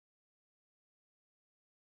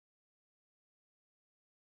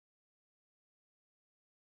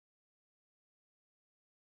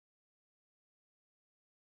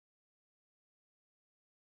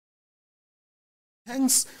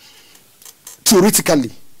Hence,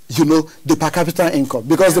 theoretically, you know, the per capita income,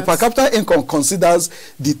 because the per capita income considers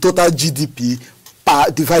the total GDP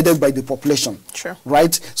divided by the population. Sure.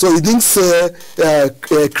 Right? So it didn't say,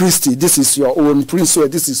 Christy, this is your own, Prince,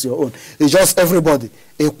 this is your own. It's just everybody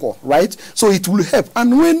equal, right? So it will help.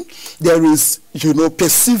 And when there is, you know,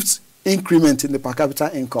 perceived increment in the per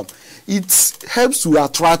capita income, it helps to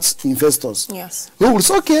attract investors. Yes. Who will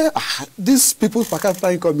say, okay, these people's per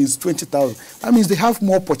capita income is 20,000. That means they have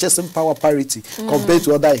more purchasing power parity compared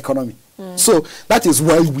to other economy. So that is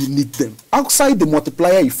why we need them. Outside the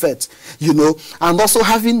multiplier effect, you know, and also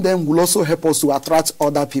having them will also help us to attract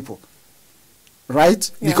other people,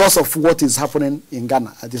 right? Yeah. Because of what is happening in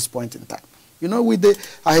Ghana at this point in time. You know, with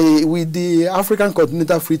the African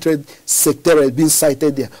Continental Free Trade Secretariat being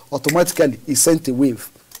cited there, automatically it sent a wave.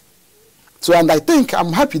 So, and I think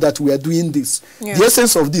I'm happy that we are doing this. Yeah. The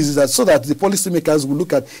essence of this is that so that the policymakers will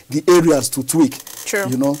look at the areas to tweak,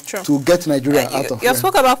 you know, to get Nigeria out of. You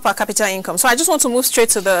spoke about per capita income, so I just want to move straight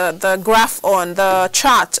to the graph on the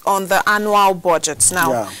chart on the annual budgets.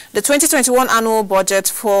 Now, the 2021 annual budget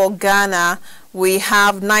for Ghana, we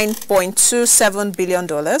have $9.27 billion.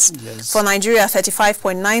 Yes. For Nigeria,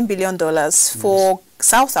 $35.9 billion. For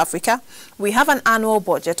South Africa, we have an annual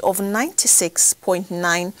budget of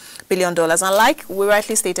 $96.9 billion. And like we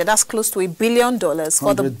rightly stated, that's close to $1 billion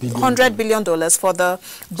for the $100 billion for the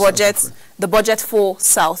budget for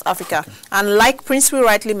South Africa. And like Prince Will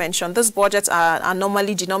rightly mentioned, these budgets are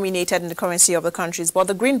normally denominated in the currency of the countries, but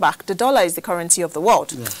the greenback, the dollar, is the currency of the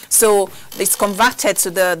world. Yeah. So it's converted to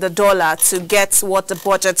the dollar to get what the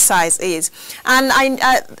budget size is. And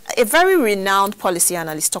a very renowned policy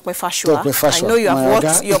analyst, Tokwe Fashua, I know you have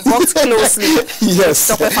worked closely yes.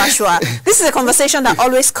 with Tokwe Fashua. This is a conversation that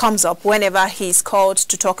always comes up whenever he's called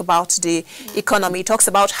to talk about the economy. He talks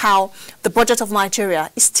about how the budget of Nigeria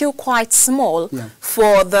is still quite small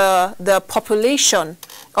for the population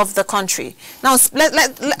of the country. Now,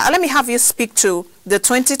 let me have you speak to the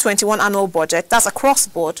 2021 annual budget. That's across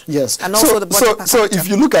board. Yes. And also the budget. So if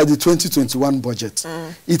you look at the 2021 budget,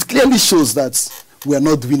 it clearly shows that we are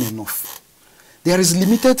not doing enough. There is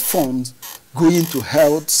limited funds going to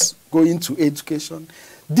health, going to education.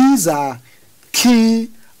 These are key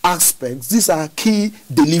aspects. These are key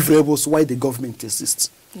deliverables why the government exists.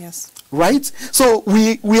 Yes. Right? So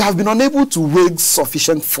we have been unable to raise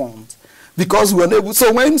sufficient funds because we are unable.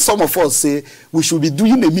 So when some of us say we should be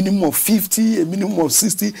doing a minimum of 50, a minimum of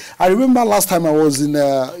 60, I remember last time I was in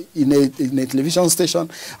a television station,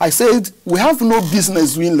 I said we have no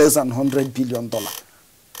business doing less than $100 billion.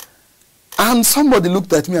 And somebody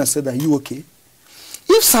looked at me and said, are you okay?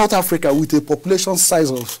 If South Africa, with a population size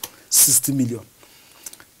of 60 million,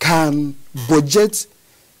 can budget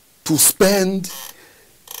to spend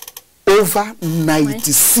over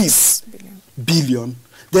 96 billion,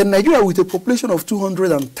 then Nigeria, with a population of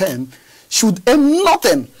 210, should earn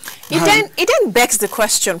nothing. It then begs the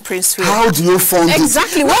question, Prince Will. How do you fund it?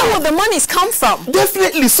 Exactly. Where will the monies come from?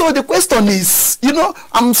 Definitely. So the question is, you know,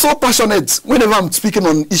 I'm so passionate whenever I'm speaking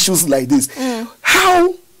on issues like this.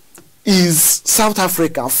 How is South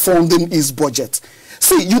Africa funding its budget?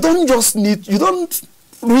 See, you don't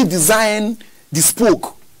redesign the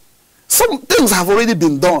spoke. Some things have already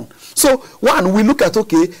been done. So, one, we look at,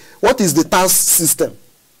 okay, what is the tax system?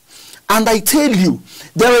 And I tell you,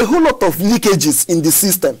 there are a whole lot of leakages in the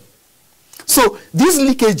system. So, these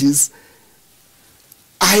leakages,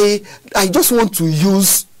 I just want to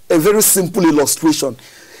use a very simple illustration.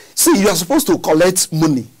 See, you are supposed to collect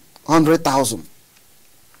money, 100,000,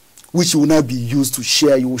 which will now be used to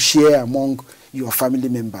share. You will share among your family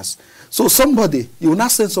members. So, you will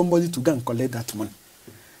not send somebody to go and collect that money.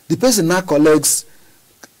 The person now collects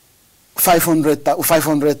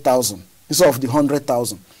 500,000 instead of the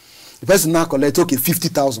 100,000. The person now collects, okay,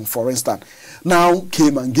 50,000, for instance. Now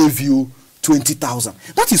came and gave you 20,000.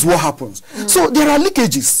 That is what happens. So there are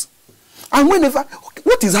leakages. And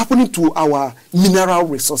what is happening to our mineral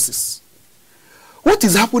resources? What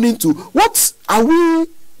is happening to, what are we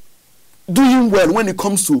doing well when it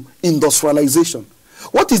comes to industrialization?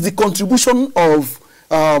 What is the contribution of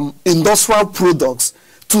industrial products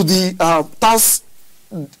to the tax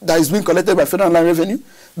that is being collected by federal land revenue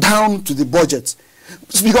down to the budget?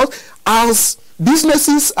 Because as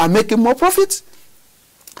businesses are making more profit,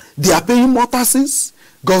 they are paying more taxes,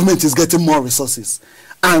 government is getting more resources,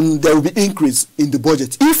 and there will be increase in the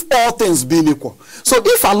budget, if all things being equal. So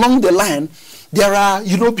if along the line, there are,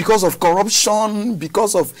 you know, because of corruption,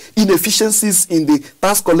 because of inefficiencies in the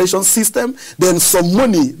tax collection system, then some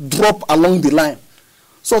money drop along the line.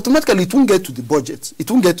 So automatically it won't get to the budget. It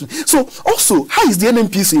won't get to. So also, how is the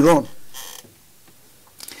NNPC run?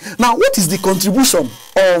 Now, what is the contribution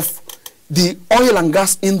of the oil and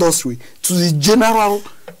gas industry to the general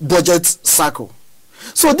budget cycle?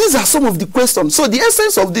 So these are some of the questions. So the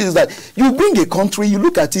essence of this is that you bring a country, you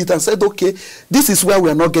look at it and said, okay, this is where we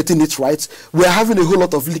are not getting it right. We are having a whole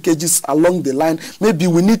lot of leakages along the line. Maybe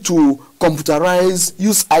we need to computerize,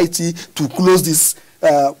 use IT to close this.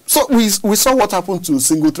 So we saw what happened to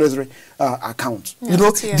single treasury account. Yes, you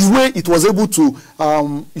know, the way it was able to,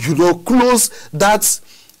 you know, close that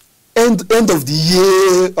end of the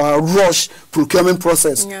year rush procurement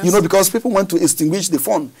process. Yes. You know, because people want to extinguish the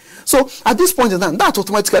fund. So at this point in time, that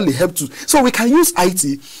automatically helps you. So we can use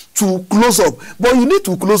IT to close up. But you need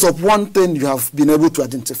to close up one thing you have been able to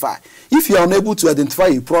identify. If you are unable to identify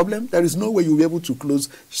a problem, there is no way you'll be able to close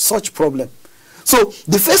such problem. So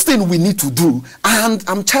the first thing we need to do, and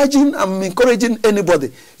I'm encouraging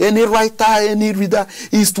anybody, any writer, any reader,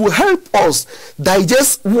 is to help us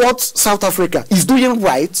digest what South Africa is doing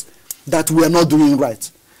right that we are not doing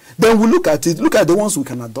right. Then we look at it, look at the ones we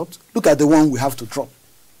can adopt, look at the one we have to drop.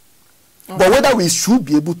 Okay. But whether we should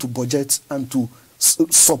be able to budget and to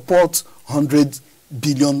support 100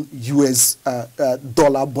 billion US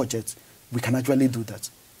dollar budget, we can actually do that.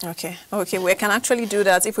 Okay, we can actually do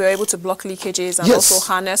that if we're able to block leakages and also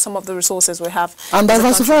harness some of the resources we have. And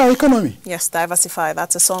diversify our economy. Yes, diversify.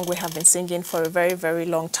 That's a song we have been singing for a very, very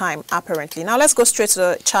long time, apparently. Now, let's go straight to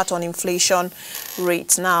the chart on inflation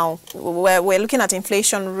rate. Now, we're looking at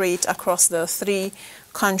inflation rate across the three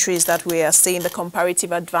countries that we are seeing the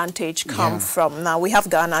comparative advantage come from. Now, we have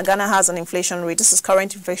Ghana. Ghana has an inflation rate. This is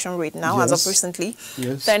current inflation rate now, as of recently,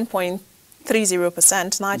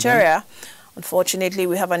 10.30%. Nigeria, unfortunately,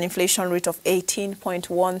 we have an inflation rate of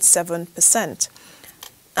 18.17%.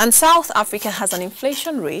 And South Africa has an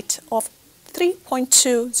inflation rate of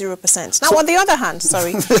 3.20%. Now, on the other hand,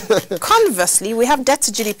 conversely, we have debt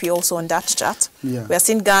to GDP also on that chart. Yeah. We are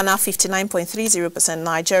seeing Ghana 59.30%,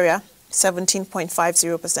 Nigeria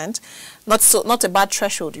 17.50%. Not a bad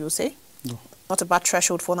threshold, you say? No. Not a bad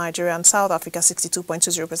threshold for Nigeria, and South Africa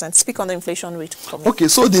 62.20%. Speak on the inflation rate. Okay,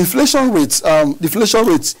 so the inflation rate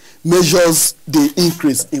measures the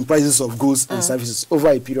increase in prices of goods and services over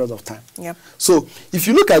a period of time. Yep. So if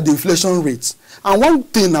you look at the inflation rate, and one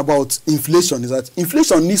thing about inflation is that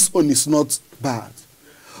inflation on its own is not bad.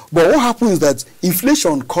 But what happens is that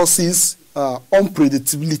inflation causes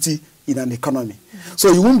unpredictability in an economy.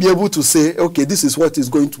 So you won't be able to say, okay, this is what is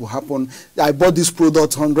going to happen. I bought this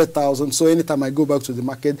product 100,000. So anytime I go back to the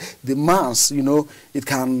market, the mass, you know, it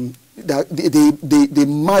can, the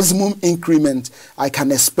maximum increment I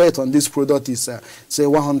can expect on this product is, say,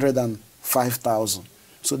 105,000.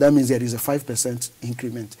 So that means there is a 5%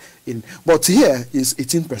 increment in. But here is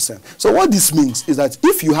 18%. So what this means is that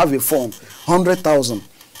if you have a fund, 100,000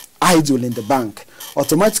 idle in the bank,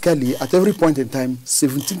 automatically at every point in time,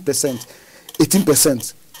 17%,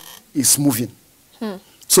 18% is moving.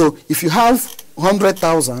 So if you have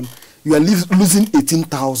 100,000, you are losing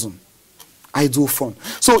 18,000 idle fund.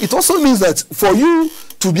 So it also means that for you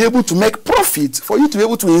to be able to make profit, for you to be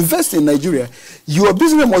able to invest in Nigeria, your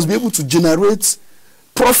business must be able to generate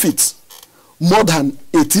profits more than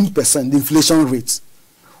 18% inflation rate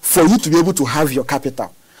for you to be able to have your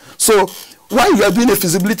capital. So while you are doing a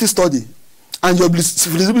feasibility study, and your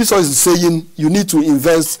feasibility study is saying you need to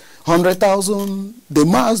invest 100,000,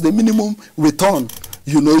 the minimum return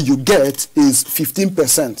you get is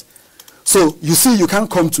 15%. So you see, you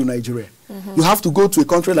can't come to Nigeria. You have to go to a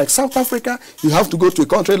country like South Africa. You have to go to a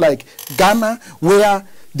country like Ghana, where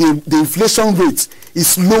the inflation rate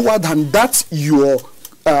is lower than that your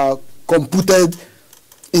computed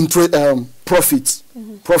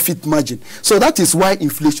profit margin. So that is why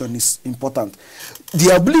inflation is important.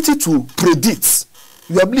 The ability to predict,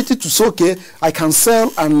 the ability to say, okay, I can sell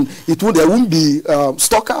and there won't be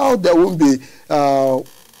stock out, there won't be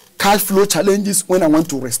cash flow challenges when I want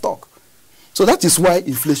to restock. So that is why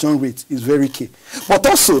inflation rate is very key. But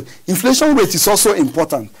also, inflation rate is also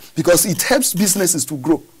important because it helps businesses to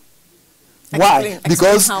grow. Why?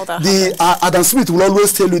 Because Adam Smith will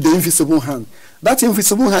always tell you the invisible hand. That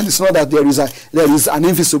invisible hand is not that there is an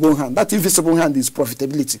invisible hand. That invisible hand is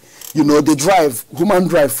profitability. You know, the drive, human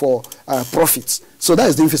drive for profits. So that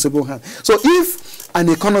is the invisible hand. So if an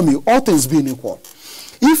economy, all things being equal,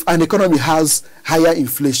 if an economy has higher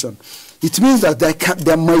inflation, it means that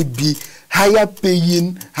there might be higher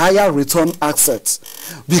paying, higher return assets.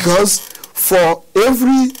 Because for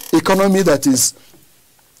every economy that is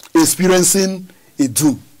experiencing a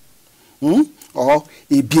doom or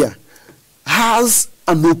a bear, has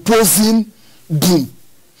an opposing boom.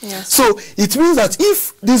 Yes. So it means that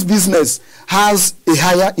if this business has a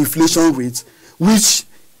higher inflation rate, which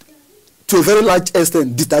to a very large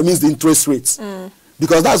extent determines the interest rates.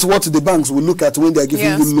 Because that's what the banks will look at when they're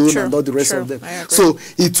giving you loan and all the rest of them. So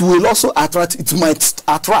it will also attract, it might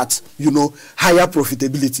attract, you know, higher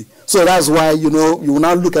profitability. So that's why, you know, you will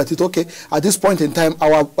now look at it, okay, at this point in time,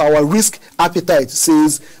 our risk appetite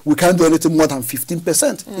says we can't do anything more than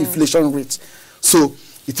 15% inflation rate. So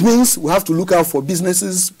it means we have to look out for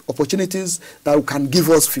businesses, opportunities that can give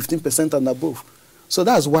us 15% and above. So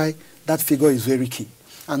that's why that figure is very key.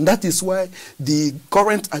 And that is why the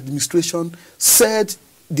current administration said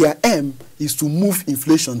their aim is to move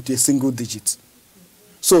inflation to a single digit.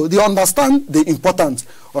 So they understand the importance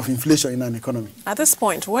of inflation in an economy. At this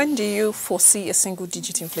point, when do you foresee a single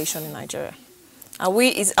digit inflation in Nigeria?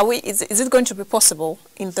 Is it going to be possible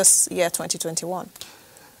in this year, 2021?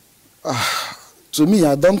 To me,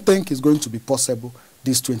 I don't think it's going to be possible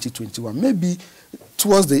this 2021. Maybe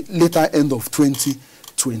towards the later end of 2022.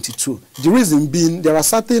 The reason being, there are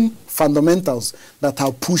certain fundamentals that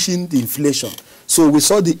are pushing the inflation. So we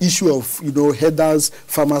saw the issue of, you know, headers,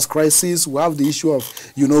 farmers crisis. We have the issue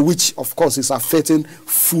of, you know, which of course is affecting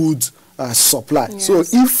food supply. Yes. So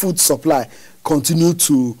if food supply continue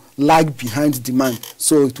to lag behind demand,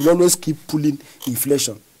 so it will always keep pulling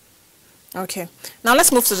inflation. Okay. Now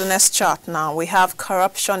let's move to the next chart now. We have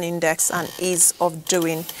corruption index and ease of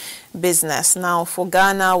doing business. Now for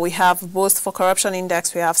Ghana, we have both for corruption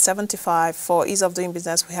index, we have 75. For ease of doing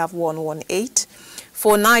business, we have 118.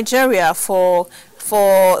 For Nigeria, for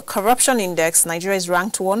corruption index, Nigeria is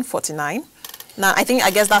ranked 149. Now, I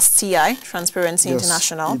guess that's TI, Transparency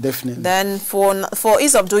International. Definitely. Then for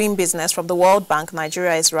ease of doing business from the World Bank,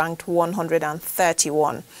 Nigeria is ranked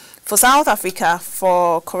 131. For South Africa,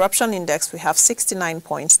 for corruption index, we have 69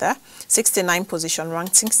 points there, 69 position,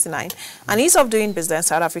 ranked 69. And ease of doing business,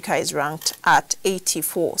 South Africa is ranked at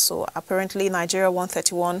 84. So apparently Nigeria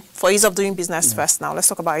 131 for ease of doing business first. Now let's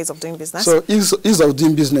talk about ease of doing business. So ease of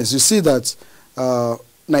doing business, you see that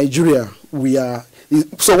Nigeria,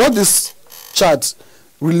 so what this chart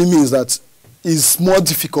really means that it's more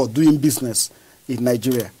difficult doing business in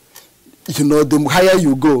Nigeria. You know, the higher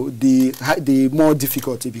you go, the more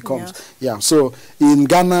difficult it becomes. Yeah. So in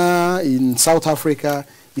Ghana, in South Africa,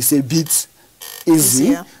 it's a bit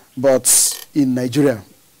easy, but in Nigeria,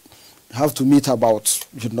 you have to meet about,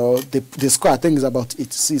 you know, the score I think is about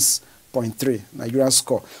 86.3 Nigerian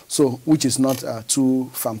score. So which is not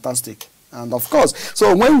too fantastic. And of course,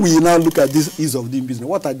 so when we now look at this ease of doing business,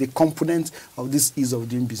 what are the components of this ease of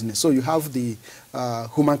doing business? So you have the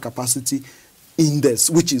human capacity index,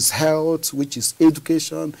 which is health, which is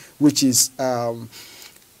education, which is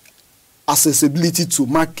accessibility to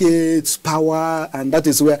markets, power, and that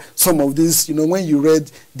is where some of this, you know, when you read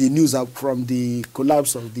the news from the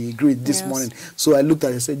collapse of the grid this morning, so I looked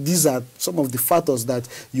at it and said, these are some of the factors that,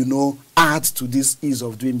 you know, add to this ease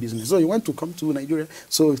of doing business. So you want to come to Nigeria,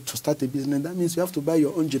 so to start a business, that means you have to buy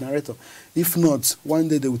your own generator. If not, one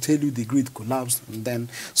day they will tell you the grid collapsed, and then,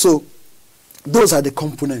 so those are the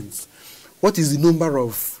components. What is the number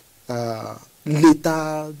of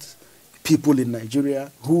lettered people in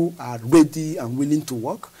Nigeria who are ready and willing to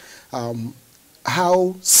work?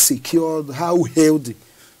 How secured, how healthy,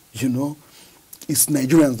 you know, it's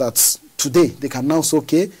Nigerians that today they can now say,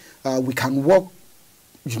 okay, we can work,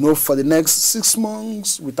 you know, for the next 6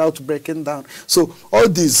 months without breaking down. So all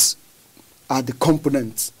these are the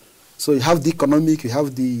components. So you have the economic, you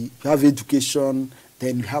have education,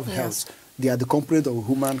 then you have health. They are the component of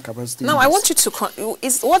human capacity. Now, I want you to,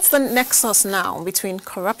 what's the nexus now between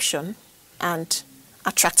corruption and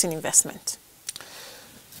attracting investment?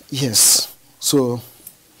 Yes. So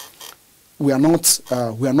we are not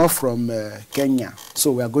from Kenya.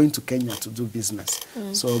 So we are going to Kenya to do business.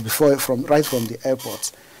 So right from the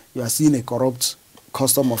airport, you are seeing a corrupt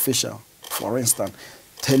custom official, for instance,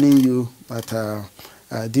 telling you that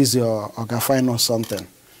this is your Ogafine or something,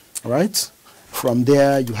 right? From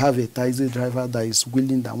there, you have a taxi driver that is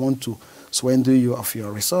willing, that want to swindle you of your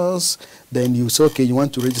resource. Then you say, okay, you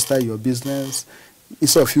want to register your business.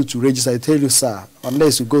 Instead of you to register, I tell you, sir,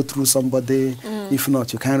 unless you go through somebody, if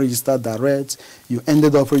not, you can't register direct. You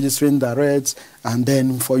ended up registering direct, and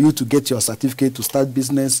then for you to get your certificate to start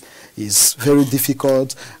business is very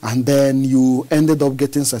difficult. And then you ended up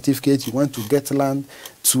getting certificate, you want to get land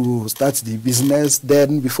to start the business.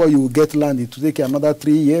 Then before you get land, it will take another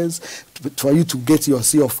 3 years for you to get your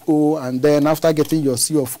C of O. And then after getting your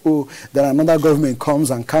C of O, then another government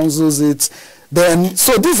comes and cancels it. Then,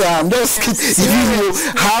 so these are, I'm just giving you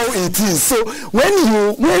how it is. So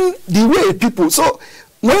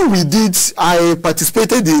I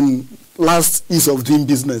participated in last Ease of Doing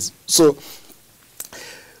Business. So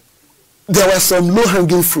there were some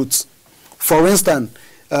low-hanging fruits. For instance,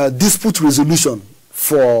 dispute resolution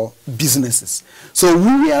for businesses. So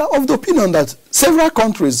we are of the opinion that several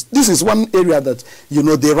countries, this is one area that, you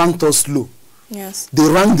know, they ranked us low. Yes. They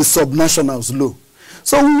ranked the subnationals low.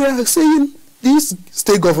 So we are saying, these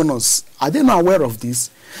state governors, are they not aware of this?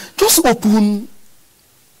 Just open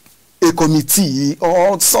a committee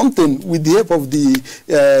or something with the help of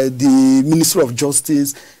the Ministry of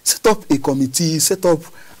Justice, set up a committee, set up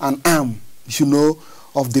an arm, you know,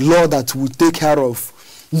 of the law that will take care of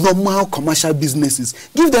normal commercial businesses.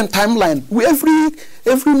 Give them timeline.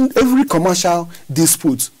 Every commercial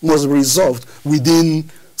dispute must be resolved within,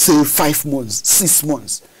 say, 5 months, 6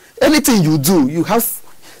 months. Anything you do, you have,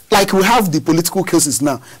 like we have the political cases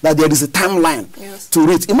now, that there is a timeline to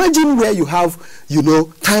it. Imagine where you have, you know,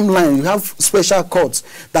 timeline, you have special courts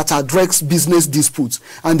that address business disputes,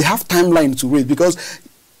 and they have timeline to it, because,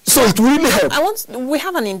 so it will really help. We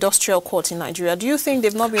have an industrial court in Nigeria. Do you think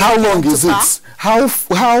they've not been... How long is it? How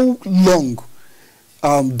long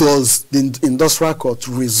does the industrial court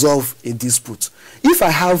resolve a dispute? If I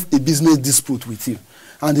have a business dispute with you,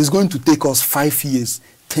 and it's going to take us 5 years,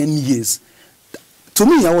 10 years, to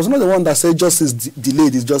me, I was not the one that said justice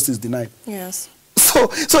delayed is justice denied. Yes. So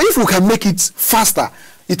if we can make it faster,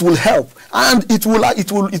 it will help, and it will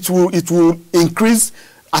increase,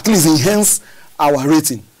 at least enhance our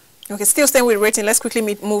rating. Okay, still staying with rating, let's quickly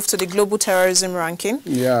move to the global terrorism ranking.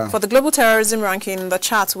 Yeah. For the global terrorism ranking, in the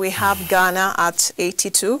chart, we have Ghana at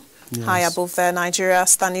 82, high above there, Nigeria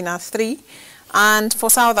standing at 3, and for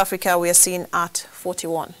South Africa, we are seeing at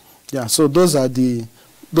 41. Yeah, so those are the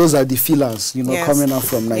fillers, you know, coming out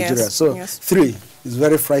from Nigeria. So 3 is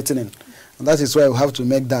very frightening, and that is why we have to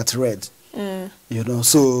make that red. You know,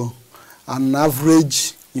 so an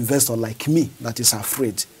average investor like me that is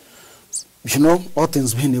afraid, you know, all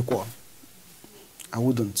things being equal, I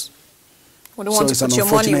wouldn't. We don't want to put your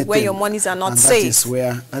money where your monies are not safe.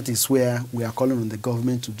 That is where we are calling on the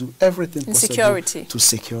government to do everything possible to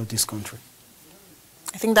secure this country.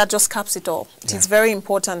 I think that just caps it all. It is very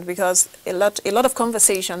important, because a lot of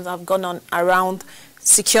conversations have gone on around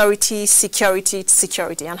security,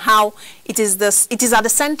 and how it is at the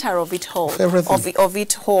center of it all. Of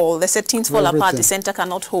it all. They said things fall apart, the center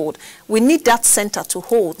cannot hold. We need that center to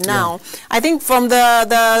hold now. I think from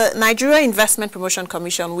the Nigeria Investment Promotion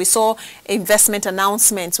Commission, we saw investment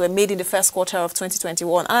announcements were made in the first quarter of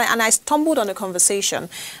 2021. And I stumbled on a conversation,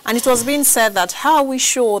 and it was being said that how are we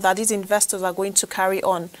sure that these investors are going to carry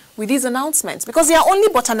on with these announcements? Because they are only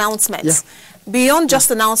but announcements. Beyond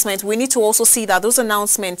just announcements, we need to also see that those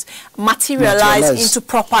announcements materialize into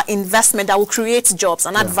proper investment that will create jobs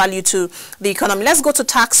and add value to the economy. Let's go to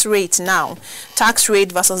tax rate now. Tax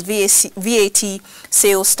rate versus VAT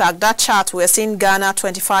sales tax. That chart, we're seeing Ghana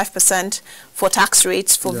 25% for tax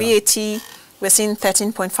rates. For VAT, we're seeing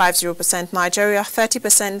 13.50%. Nigeria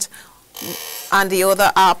 30%, and the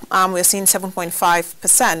other arm we're seeing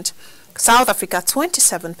 7.5%. South Africa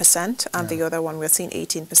 27%, and the other one we're seeing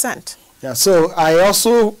 18%. Yeah, so I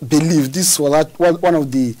also believe this was one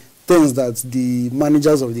of the things that the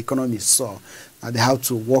managers of the economy saw. They have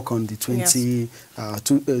to work on the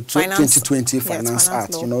 2020 Finance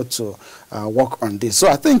Act, you know, to work on this. So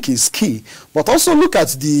I think it's key. But also look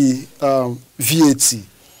at the VAT.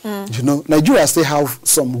 You know, Nigeria still have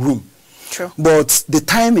some room. True. But the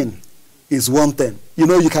timing is one thing. You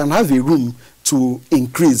know, you can have a room to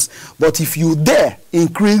increase. But if you dare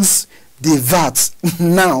increase the VAT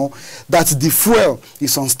now that the fuel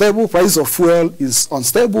is unstable, price of fuel is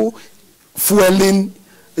unstable, fueling,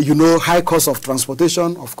 you know, high cost of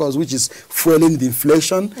transportation, of course, which is fueling the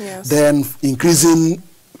inflation, then increasing,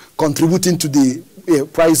 contributing to the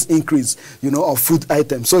price increase, you know, of food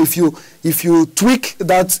items. So if you tweak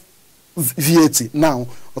that VAT now,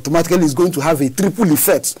 automatically it's going to have a triple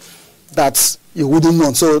effect that you wouldn't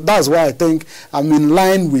want. So that's why I think I'm in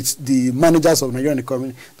line with the managers of Nigerian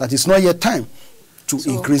economy that it's not yet time to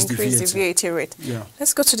increase the VAT rate.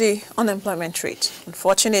 Let's go to the unemployment rate.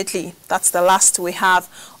 Unfortunately, that's the last we have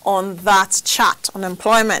on that chart.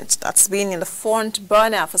 Unemployment, that's been in the front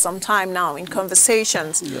burner for some time now in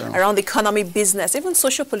conversations around the economy, business, even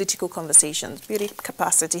socio-political conversations. Building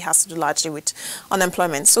capacity has to do largely with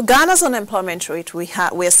unemployment. So Ghana's unemployment rate we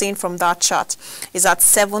are seeing from that chart is at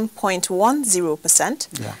 7.10%.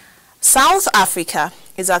 South Africa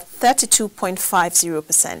is at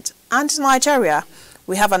 32.50%. And Nigeria,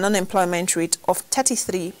 we have an unemployment rate of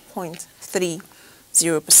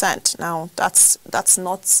 33.30%. Now, that's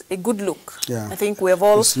not a good look. I think we have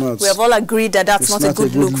all agreed that that's not a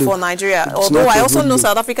good look for Nigeria. Although I also know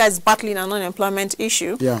South Africa is battling an unemployment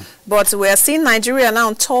issue. But we are seeing Nigeria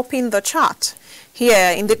now topping the chart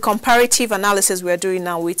here in the comparative analysis we are doing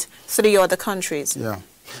now with 3 other countries.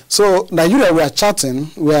 So Nigeria, we are charting,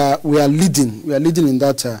 we are leading in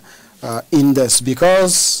that index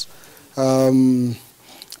because our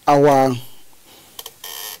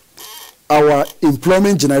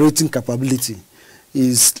employment generating capability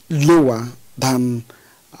is lower than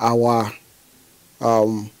our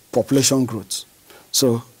population growth.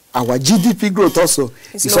 So our GDP growth also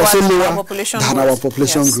is also lower than our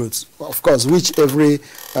population growth. Of course, which every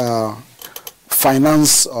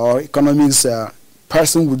finance or economics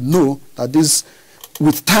person would know that this,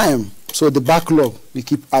 with time, so the backlog we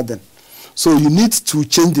keep adding. So you need to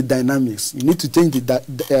change the dynamics. You need to change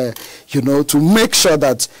to make sure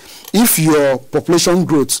that if your population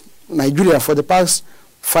growth, Nigeria for the past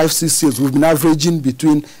 5-6 years, we've been averaging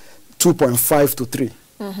between 2.5 to 3.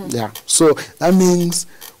 Yeah. So that means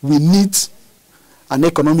we need an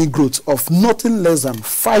economic growth of nothing less than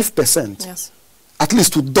 5%. Yes. At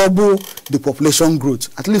least to double the population growth.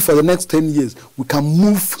 At least for the next 10 years, we can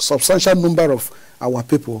move substantial number of our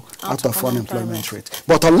people out of unemployment rate.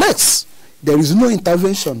 But unless there is no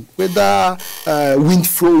intervention, whether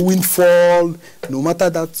windfall, no matter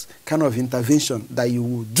that kind of intervention that you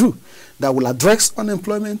will do, that will address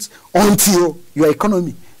unemployment until your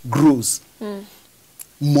economy grows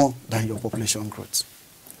more than your population growth.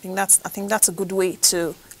 I think that's a good way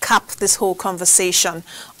to cap this whole conversation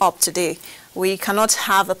up today. We cannot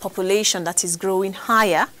have a population that is growing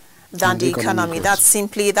higher than the economy. That's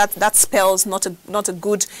simply, that spells not a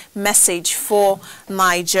good message for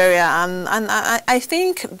Nigeria. And I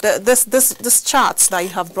think this chart that you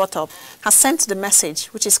have brought up has sent the message,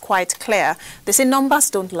 which is quite clear. They say numbers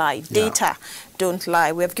don't lie, data don't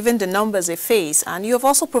lie. We have given the numbers a face, and you have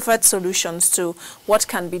also provided solutions to what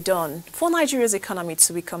can be done for Nigeria's economy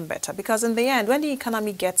to become better. Because in the end, when the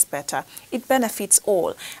economy gets better, it benefits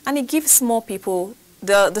all, and it gives more people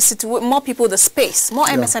more people the space, more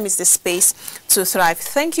MSMEs the space to thrive.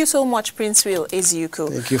 Thank you so much, Prince Will Eziuku.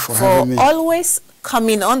 Thank you for having me. Always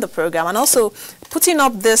coming on the program and also putting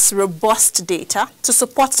up this robust data to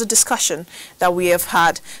support the discussion that we have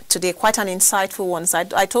had today. Quite an insightful one. So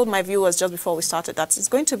I told my viewers just before we started that it's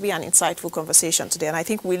going to be an insightful conversation today, and I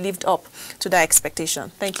think we lived up to that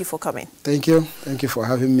expectation. Thank you for coming. Thank you. Thank you for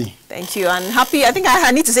having me. Thank you. And happy, I think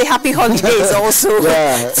I need to say happy holidays also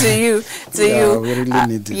to you. We really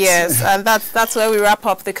need it. Yes, and that's where we wrap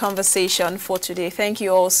up the conversation for today. Thank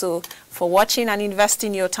you also for watching and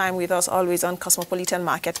investing your time with us always on Cosmopolitan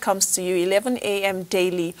Market. Comes to you 11 a.m.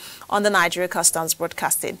 daily on the Nigeria Customs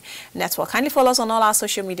Broadcasting Network. Kindly follow us on all our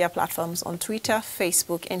social media platforms on Twitter,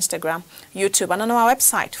 Facebook, Instagram, YouTube, and on our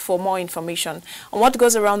website for more information on what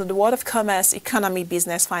goes around in the world of commerce, economy,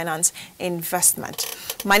 business, finance, investment.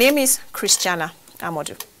 My name is Christiana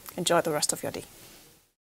Amodu. Enjoy the rest of your day.